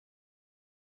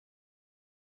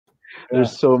Yeah,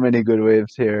 There's so many good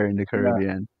waves here in the yeah,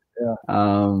 Caribbean. yeah.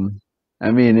 Um,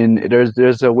 I mean,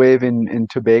 there's a wave in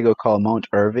Tobago called Mount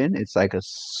Irving. It's like a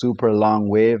super long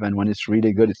wave, and when it's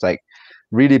really good, it's like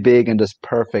really big and just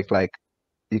perfect. Like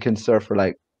you can surf for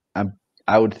like um,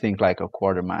 I would think like a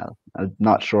quarter mile. I'm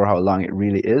not sure how long it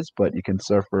really is, but you can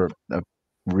surf for a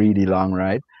really long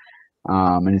ride.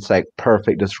 And it's like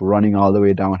perfect, just running all the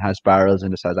way down. Has barrels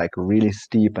and just has like really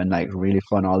steep and like really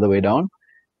fun all the way down.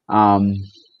 Um,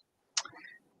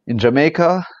 in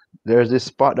Jamaica, there's this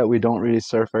spot that we don't really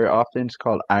surf very often. It's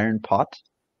called Iron Pot.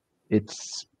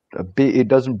 It's a bit. It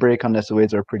doesn't break unless the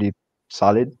waves are pretty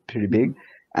solid, pretty big, Mhm.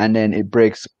 and then it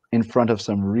breaks in front of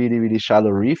some really shallow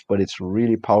reef, but it's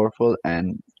really powerful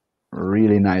and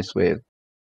really nice wave.